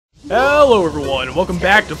Hello everyone, and welcome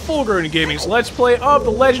back to Full Grown Gaming's Let's Play of The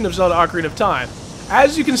Legend of Zelda Ocarina of Time.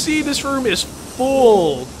 As you can see, this room is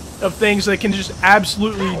full of things that can just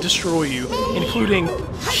absolutely destroy you, including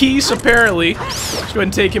Keys, apparently. Let's go ahead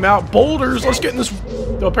and take him out. Boulders, let's get in this...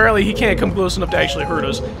 Though apparently he can't come close enough to actually hurt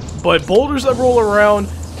us. But boulders that roll around,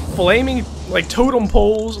 flaming, like, totem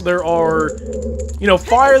poles. There are, you know,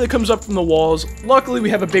 fire that comes up from the walls. Luckily, we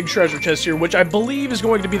have a big treasure chest here, which I believe is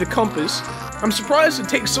going to be the compass. I'm surprised it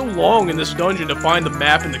takes so long in this dungeon to find the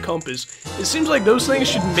map and the compass. It seems like those things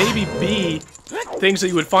should maybe be things that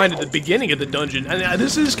you would find at the beginning of the dungeon. And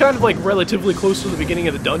this is kind of like relatively close to the beginning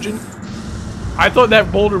of the dungeon. I thought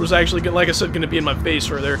that boulder was actually, like I said, going to be in my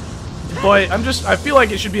face right there. But I feel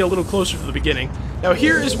like it should be a little closer to the beginning. Now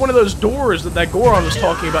here is one of those doors that Goron was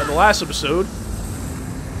talking about in the last episode.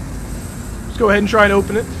 Let's go ahead and try and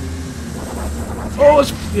open it. Oh,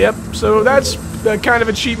 yep, so that's kind of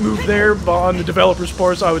a cheap move there on the developer's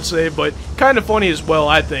parts, I would say, but kind of funny as well,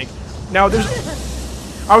 I think. Now,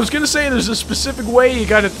 I was going to say there's a specific way you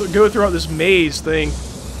got to go throughout this maze thing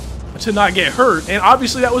to not get hurt, and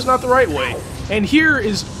obviously that was not the right way. And here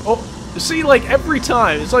is, oh, see, like every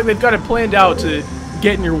time, it's like they've got it planned out to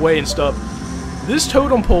get in your way and stuff. This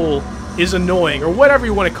totem pole is annoying, or whatever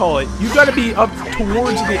you want to call it. You've got to be up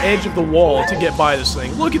towards the edge of the wall to get by this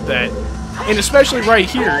thing. Look at that. And especially right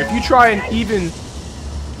here, if you try and even...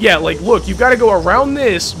 Yeah, like, look, you've got to go around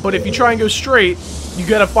this, but if you try and go straight, you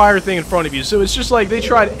got a fire thing in front of you. So it's just like they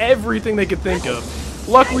tried everything they could think of.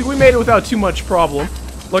 Luckily, we made it without too much problem.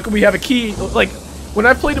 Luckily, we have a key. Like, when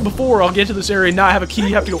I've played it before, I'll get to this area and not have a key.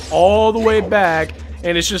 You have to go all the way back,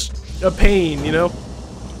 and it's just a pain, you know?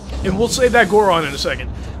 And we'll save that Goron in a second.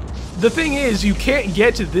 The thing is, you can't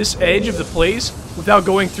get to this edge of the place without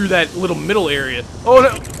going through that little middle area. Oh,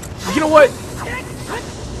 no. You know what?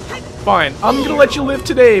 Fine. I'm gonna let you live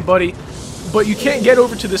today, buddy. But you can't get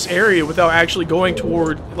over to this area without actually going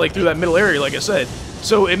toward, like, through that middle area, like I said.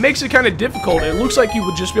 So it makes it kind of difficult. It looks like you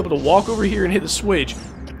would just be able to walk over here and hit the switch.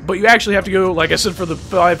 But you actually have to go, like I said, for the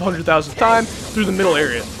 500,000th time, through the middle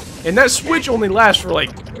area. And that switch only lasts for,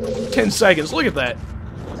 like, 10 seconds. Look at that.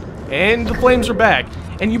 And the flames are back.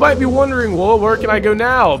 And you might be wondering, well, where can I go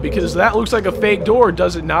now? Because that looks like a fake door,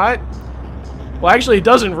 does it not? Well, actually, it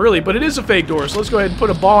doesn't really, but it is a fake door, so let's go ahead and put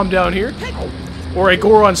a bomb down here. Or a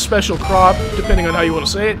Goron special crop, depending on how you want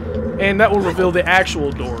to say it. And that will reveal the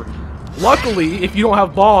actual door. Luckily, if you don't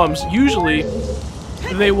have bombs, usually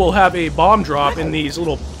they will have a bomb drop in these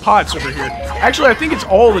little pots over here. Actually, I think it's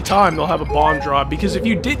all the time they'll have a bomb drop, because if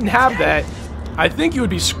you didn't have that, I think you would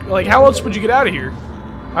be... Like, how else would you get out of here?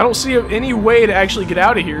 I don't see any way to actually get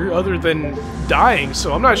out of here other than dying,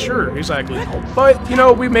 so I'm not sure exactly. But, you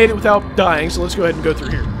know, we made it without dying, so let's go ahead and go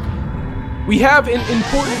through here. We have an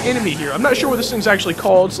important enemy here. I'm not sure what this thing's actually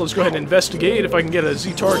called, so let's go ahead and investigate if I can get a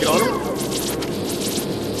Z target on him.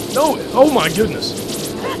 No! Oh my goodness.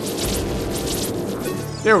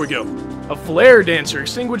 There we go. A flare dancer.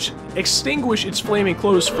 Extinguish its flaming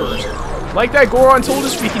clothes first. Like that Goron told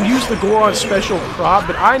us, we can use the Goron special crop,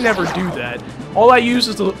 but I never do that. All I use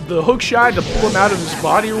is the hook shot to pull him out of his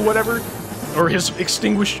body or whatever. Or his his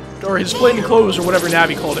flaming clothes or whatever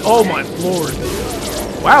Navi called it. Oh my lord.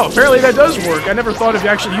 Wow, apparently that does work. I never thought of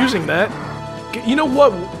actually using that. You know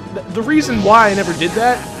what? The reason why I never did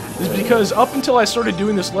that is because up until I started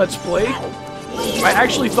doing this Let's Play, I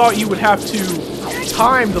actually thought you would have to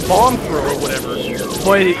time the bomb throw or whatever.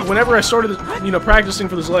 But whenever I started, you know, practicing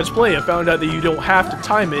for this Let's Play, I found out that you don't have to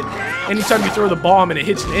time it. Anytime you throw the bomb and it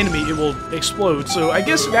hits an enemy, it will explode. So I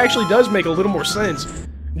guess it actually does make a little more sense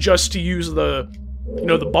just to use the, you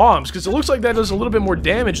know, the bombs, because it looks like that does a little bit more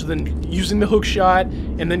damage than using the hook shot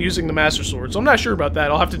and then using the Master Sword. So I'm not sure about that.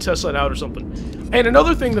 I'll have to test that out or something. And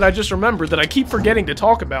another thing that I just remembered that I keep forgetting to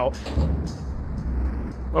talk about...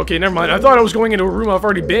 Okay, never mind. I thought I was going into a room I've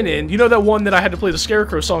already been in. You know that one that I had to play the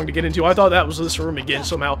Scarecrow song to get into? I thought that was this room again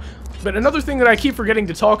somehow. But another thing that I keep forgetting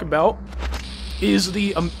to talk about is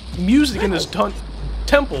the music in this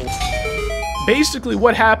temple. Basically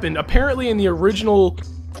what happened, apparently in the original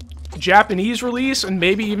Japanese release, and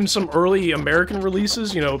maybe even some early American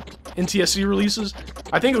releases, you know, NTSC releases,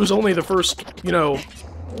 I think it was only the first, you know,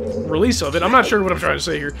 release of it. I'm not sure what I'm trying to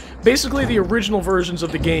say here. Basically, the original versions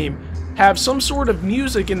of the game have some sort of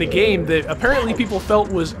music in the game that apparently people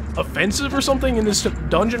felt was offensive or something in this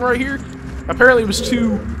dungeon right here. Apparently it was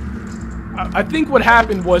too... I think what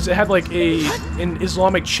happened was it had like an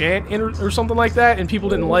Islamic chant in or something like that, and people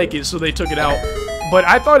didn't like it, so they took it out. But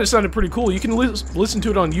I thought it sounded pretty cool. You can listen to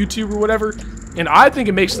it on YouTube or whatever, and I think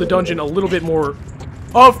it makes the dungeon a little bit more...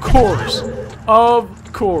 Of course.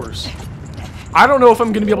 Of course. I don't know if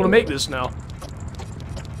I'm going to be able to make this now.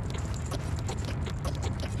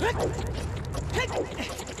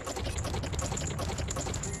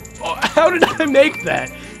 Oh, how did I make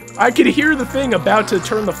that? I could hear the thing about to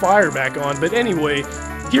turn the fire back on, but anyway,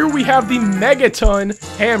 here we have the Megaton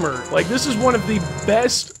Hammer. Like, this is one of the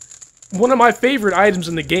best, one of my favorite items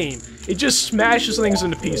in the game. It just smashes things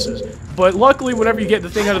into pieces. But luckily, whenever you get the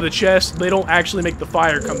thing out of the chest, they don't actually make the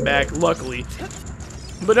fire come back, luckily.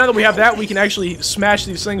 But now that we have that, we can actually smash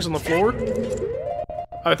these things on the floor.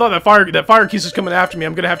 I thought that fire keys is coming after me.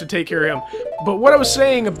 I'm gonna have to take care of him. But what I was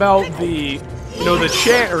saying about the, you know, the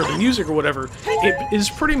chant or the music or whatever, it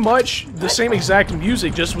is pretty much the same exact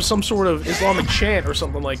music, just with some sort of Islamic chant or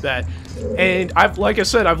something like that. And like I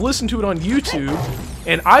said, I've listened to it on YouTube,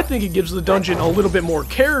 and I think it gives the dungeon a little bit more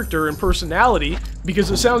character and personality,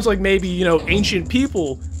 because it sounds like maybe, you know, ancient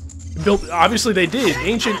people built, obviously they did,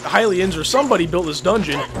 ancient Hylians or somebody built this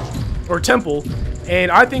dungeon, or temple,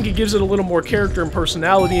 and I think it gives it a little more character and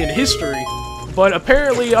personality and history. But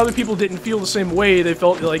apparently other people didn't feel the same way. They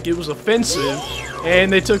felt like it was offensive,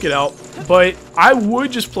 and they took it out. But I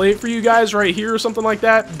would just play it for you guys right here or something like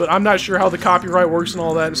that, but I'm not sure how the copyright works and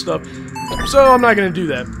all that and stuff, so I'm not going to do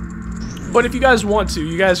that. But if you guys want to,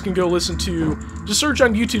 you guys can go listen to, just search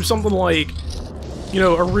on YouTube something like, you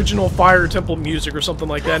know, original Fire Temple music or something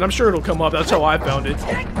like that, and I'm sure it'll come up. That's how I found it.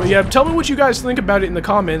 But yeah, tell me what you guys think about it in the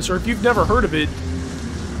comments, or if you've never heard of it,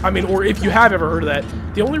 I mean, or if you have ever heard of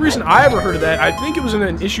that. The only reason I ever heard of that, I think it was in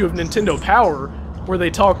an issue of Nintendo Power, where they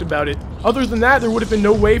talked about it. Other than that, there would have been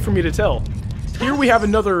no way for me to tell. Here we have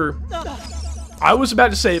another... I was about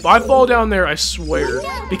to say, if I fall down there, I swear.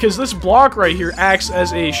 Because this block right here acts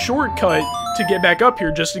as a shortcut to get back up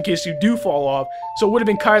here, just in case you do fall off. So it would have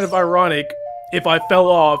been kind of ironic if I fell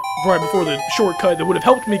off right before the shortcut that would have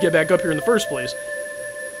helped me get back up here in the first place.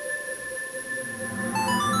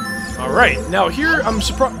 Alright, now here, I'm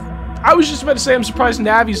surprised... I was just about to say I'm surprised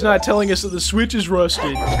Navi's not telling us that the switch is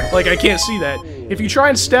rusted. Like, I can't see that. If you try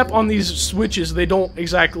and step on these switches, they don't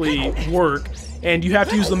exactly work, and you have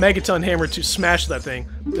to use the Megaton Hammer to smash that thing.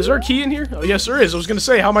 Is there a key in here? Oh, yes there is. I was going to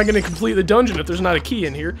say, how am I going to complete the dungeon if there's not a key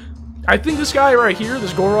in here? I think this guy right here,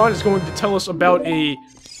 this Goron, is going to tell us about a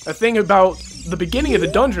thing about the beginning of the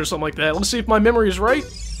dungeon or something like that. Let's see if my memory is right.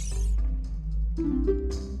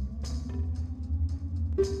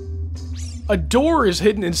 A door is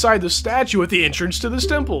hidden inside the statue at the entrance to this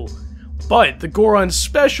temple. But the Goron's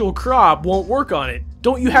special crop won't work on it.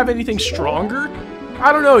 Don't you have anything stronger?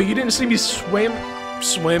 I don't know, you didn't see me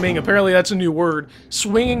swimming, apparently that's a new word,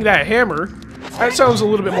 swinging that hammer. That sounds a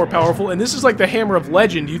little bit more powerful, and this is like the Hammer of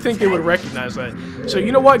Legend. You think they would recognize that. So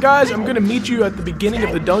you know what, guys? I'm going to meet you at the beginning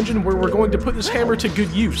of the dungeon where we're going to put this hammer to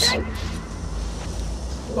good use.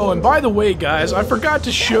 Oh, and by the way, guys, I forgot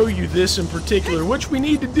to show you this in particular, which we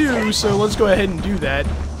need to do, so let's go ahead and do that.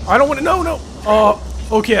 I don't want to... No!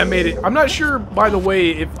 Okay, I made it. I'm not sure, by the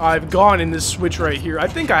way, if I've gone in this switch right here. I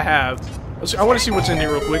think I have. Let's see, I want to see what's in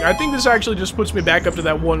here real quick. I think this actually just puts me back up to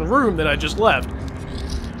that one room that I just left.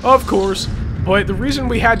 Of course. But the reason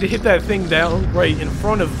we had to hit that thing down right in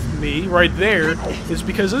front of me, right there, is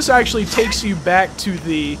because this actually takes you back to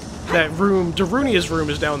that room. Darunia's room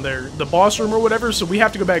is down there, the boss room or whatever, so we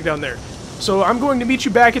have to go back down there. So I'm going to meet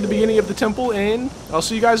you back at the beginning of the temple, and I'll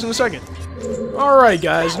see you guys in a second. Alright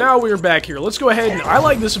guys, now we're back here. Let's go ahead, and I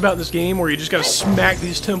like this about this game, where you just gotta smack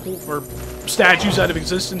these temple, or statues out of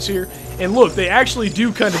existence here. And look, they actually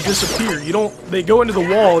do kind of disappear. They go into the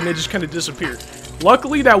wall, and they just kind of disappear.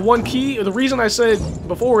 Luckily, that one key, the reason I said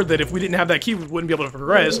before that if we didn't have that key, we wouldn't be able to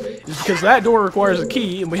progress, is because that door requires a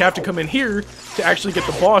key, and we have to come in here to actually get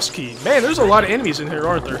the boss key. Man, there's a lot of enemies in here,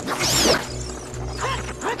 aren't there?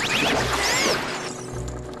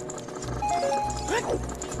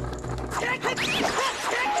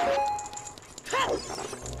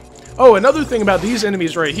 Oh, another thing about these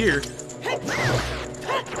enemies right here.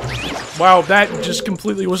 Wow, that just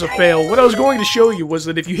completely was a fail. What I was going to show you was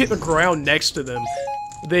that if you hit the ground next to them,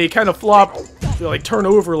 they kind of flop, like turn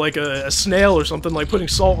over like a snail or something, like putting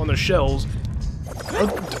salt on their shells.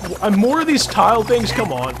 More of these tile things?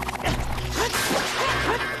 Come on.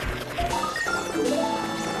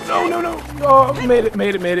 No. Oh, made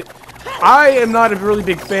it. I am not a really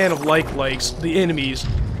big fan of likes, the enemies.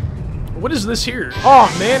 What is this here?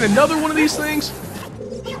 Oh man, another one of these things?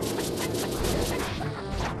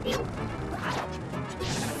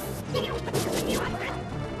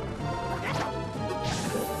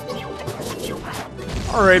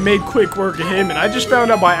 Alright, made quick work of him, and I just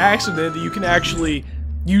found out by accident that you can actually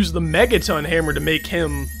use the Megaton Hammer to make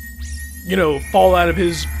him, you know, fall out of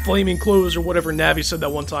his flaming clothes or whatever Navi said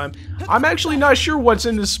that one time. I'm actually not sure what's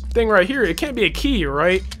in this thing right here. It can't be a key,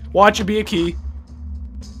 right? Watch it be a key.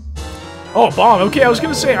 Oh, bomb. Okay, I was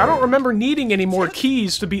gonna say, I don't remember needing any more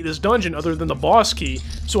keys to beat this dungeon other than the boss key.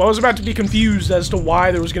 So I was about to be confused as to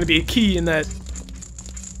why there was gonna be a key in that,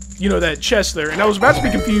 you know, that chest there. And I was about to be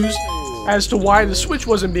confused as to why the switch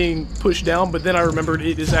wasn't being pushed down, but then I remembered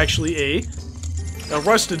it is actually a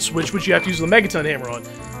rusted switch, which you have to use the Megaton Hammer on.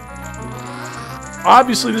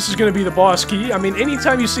 Obviously, this is gonna be the boss key. I mean,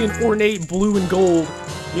 anytime you see an ornate blue and gold,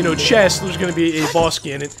 you know, chest, there's gonna be a boss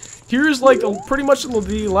key in it. Here's like pretty much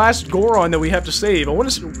the last Goron that we have to save.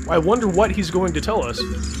 I wonder what he's going to tell us.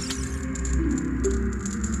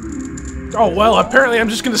 Oh well, apparently I'm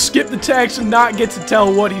just gonna skip the text and not get to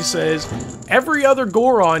tell what he says. Every other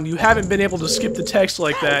Goron, you haven't been able to skip the text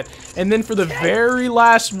like that. And then for the very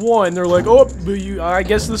last one, they're like, oh, I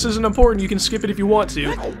guess this isn't important, you can skip it if you want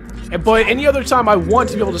to. But any other time I want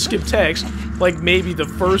to be able to skip text, like maybe the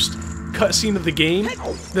first cutscene of the game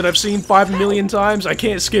that I've seen 5 million times, I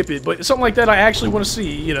can't skip it, but something like that I actually want to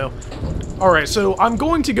see, you know. Alright, so I'm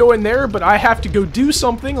going to go in there, but I have to go do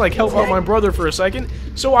something, like help out my brother for a second,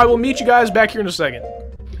 so I will meet you guys back here in a second.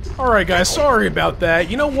 Alright guys, sorry about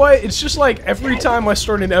that. You know what, it's just like every time I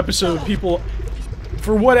start an episode, people,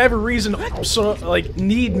 for whatever reason,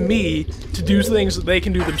 need me to do things that they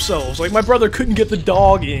can do themselves. Like, my brother couldn't get the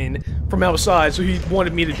dog in from outside, so he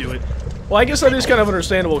wanted me to do it. Well, I guess that is kind of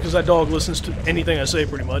understandable, because that dog listens to anything I say,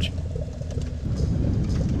 pretty much.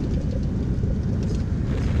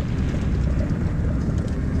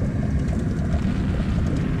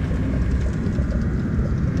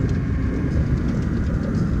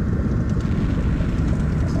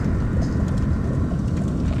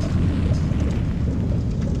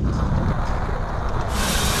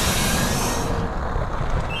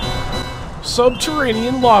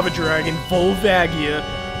 Subterranean Lava Dragon, Volvagia.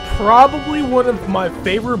 Probably one of my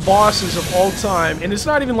favorite bosses of all time, and it's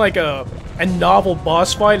not even like a novel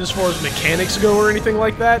boss fight as far as mechanics go or anything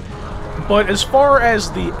like that, but as far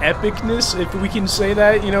as the epicness, if we can say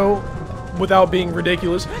that, you know, without being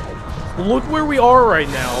ridiculous, look where we are right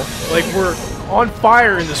now. Like, we're on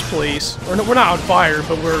fire in this place, or no, we're not on fire,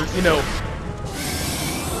 but we're, you know,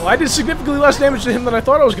 well, I did significantly less damage to him than I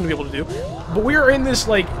thought I was going to be able to do, but we are in this,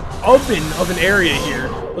 like, oven of an area here.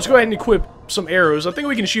 Let's go ahead and equip some arrows. I think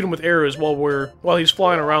we can shoot him with arrows while he's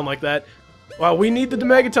flying around like that. Wow, we need the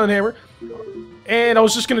Megaton Hammer. And I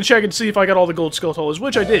was just gonna check and see if I got all the gold skeletons,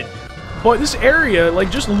 which I did. But this area,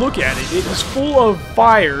 like, just look at it. It is full of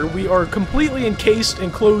fire. We are completely encased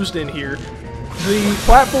and closed in here. The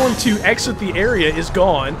platform to exit the area is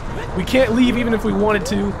gone. We can't leave even if we wanted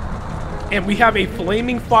to. And we have a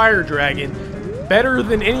flaming fire dragon. Better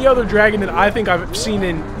than any other dragon that I think I've seen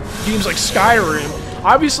in games like Skyrim.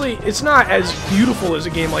 Obviously, it's not as beautiful as a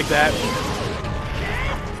game like that.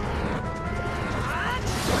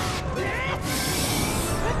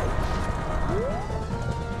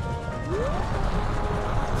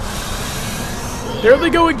 There they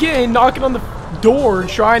go again, knocking on the door,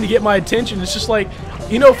 trying to get my attention. It's just like,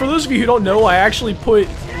 you know, for those of you who don't know, I actually put...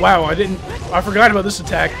 Wow, I forgot about this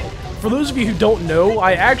attack. For those of you who don't know,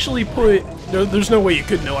 I actually put... There's no way you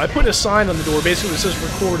could know. I put a sign on the door, basically that says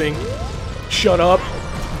recording, shut up,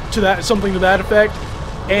 something to that effect,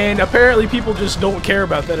 and apparently people just don't care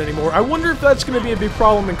about that anymore. I wonder if that's going to be a big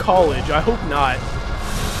problem in college. I hope not.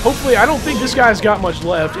 Hopefully, I don't think this guy's got much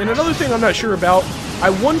left. And another thing I'm not sure about, I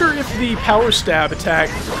wonder if the Power Stab attack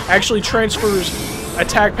actually transfers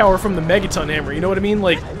attack power from the Megaton Hammer, you know what I mean?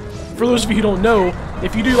 Like, for those of you who don't know,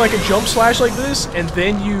 if you do like a jump slash like this, and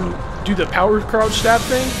then you do the Power Crouch Stab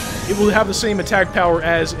thing, it will have the same attack power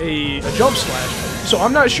as a jump slash. So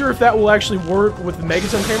I'm not sure if that will actually work with the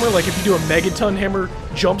Megaton Hammer. Like if you do a Megaton Hammer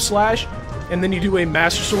jump slash, and then you do a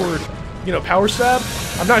Master Sword, you know, Power Stab,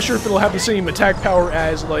 I'm not sure if it'll have the same attack power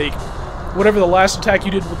as, like, whatever the last attack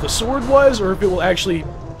you did with the sword was, or if it will actually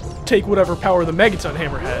take whatever power the Megaton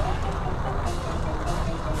Hammer had.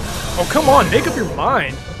 Oh, come on, make up your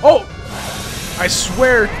mind. Oh! I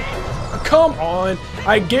swear... Come on!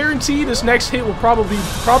 I guarantee this next hit will probably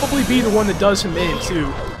be the one that does him in, too.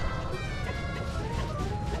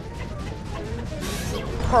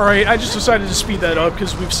 Alright, I just decided to speed that up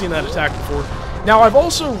because we've seen that attack before. Now, I've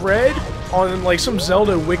also read on, like, some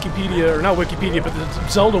Zelda Wikipedia, or not Wikipedia, but the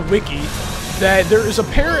Zelda Wiki, that there is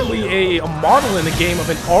apparently a model in the game of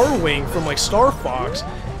an R-Wing from, like, Star Fox,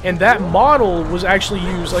 and that model was actually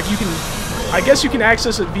used, like, you can, I guess you can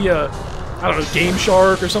access it via, I don't know, Game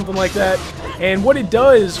Shark or something like that, and what it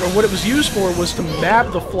does, or what it was used for, was to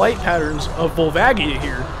map the flight patterns of Volvagia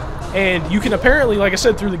here, and you can apparently, like I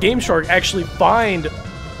said, through the Game Shark, actually find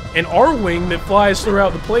an R-Wing that flies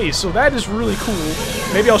throughout the place, so that is really cool.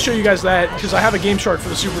 Maybe I'll show you guys that, because I have a Game Shark for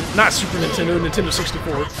the Nintendo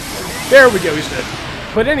 64. There we go, he's dead.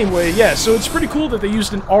 But anyway, yeah, so it's pretty cool that they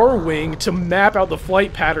used an R-wing to map out the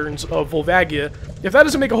flight patterns of Volvagia. If that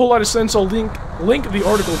doesn't make a whole lot of sense, I'll link the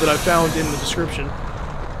article that I found in the description.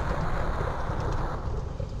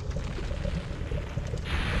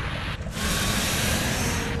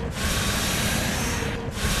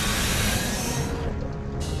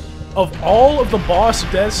 Of all of the boss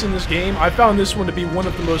deaths in this game, I found this one to be one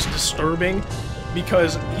of the most disturbing,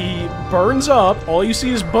 because he burns up, all you see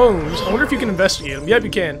is bones. I wonder if you can investigate him. Yep, you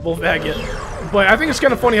can, Volvagia. But I think it's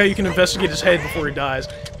kind of funny how you can investigate his head before he dies.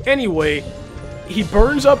 Anyway, he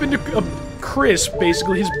burns up into a crisp,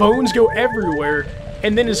 basically. His bones go everywhere,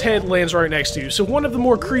 and then his head lands right next to you. So one of the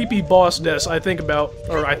more creepy boss deaths I think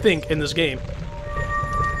in this game.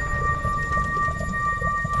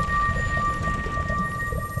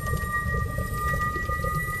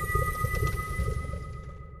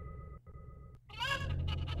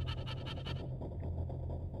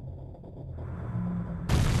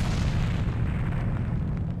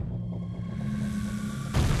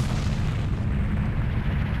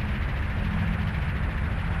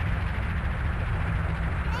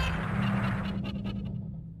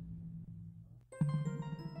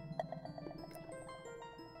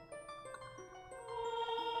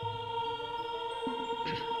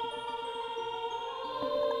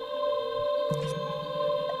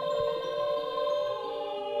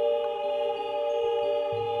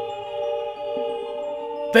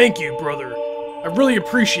 Thank you, brother. I really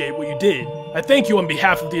appreciate what you did. I thank you on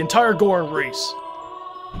behalf of the entire Goron race.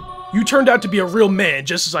 You turned out to be a real man,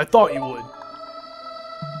 just as I thought you would.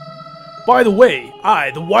 By the way,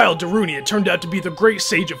 I, the wild Darunia, turned out to be the great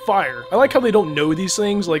sage of fire. I like how they don't know these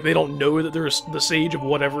things, like they don't know that they're the sage of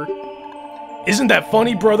whatever. Isn't that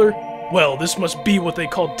funny, brother? Well, this must be what they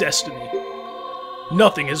call destiny.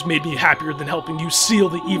 Nothing has made me happier than helping you seal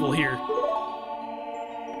the evil here.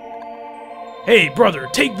 Hey, brother,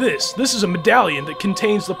 take this! This is a medallion that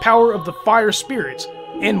contains the power of the fire spirits,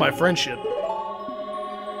 and my friendship.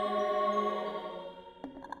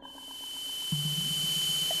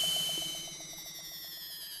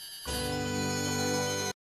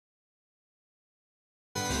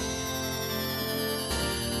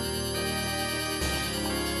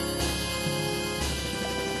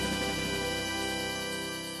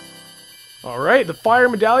 Alright, the Fire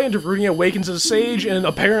Medallion, Darunia awakens as a sage and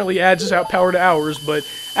apparently adds his power to ours, but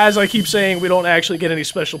as I keep saying, we don't actually get any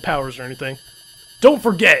special powers or anything. Don't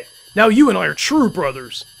forget, now you and I are true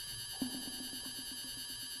brothers!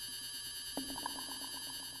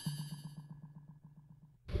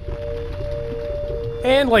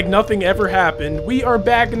 And like nothing ever happened, we are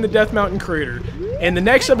back in the Death Mountain crater. And the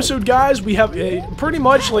next episode, guys, we have pretty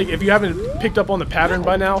much, like, if you haven't picked up on the pattern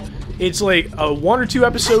by now, it's like 1 or 2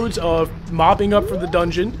 episodes of mopping up for the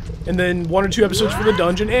dungeon, and then 1 or 2 episodes for the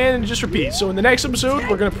dungeon, and it just repeats. So in the next episode,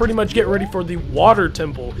 we're going to pretty much get ready for the Water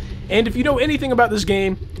Temple. And if you know anything about this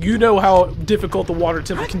game, you know how difficult the Water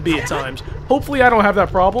Temple can be at times. Hopefully I don't have that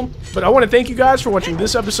problem, but I want to thank you guys for watching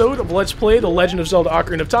this episode of Let's Play The Legend of Zelda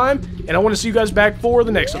Ocarina of Time, and I want to see you guys back for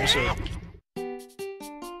the next episode.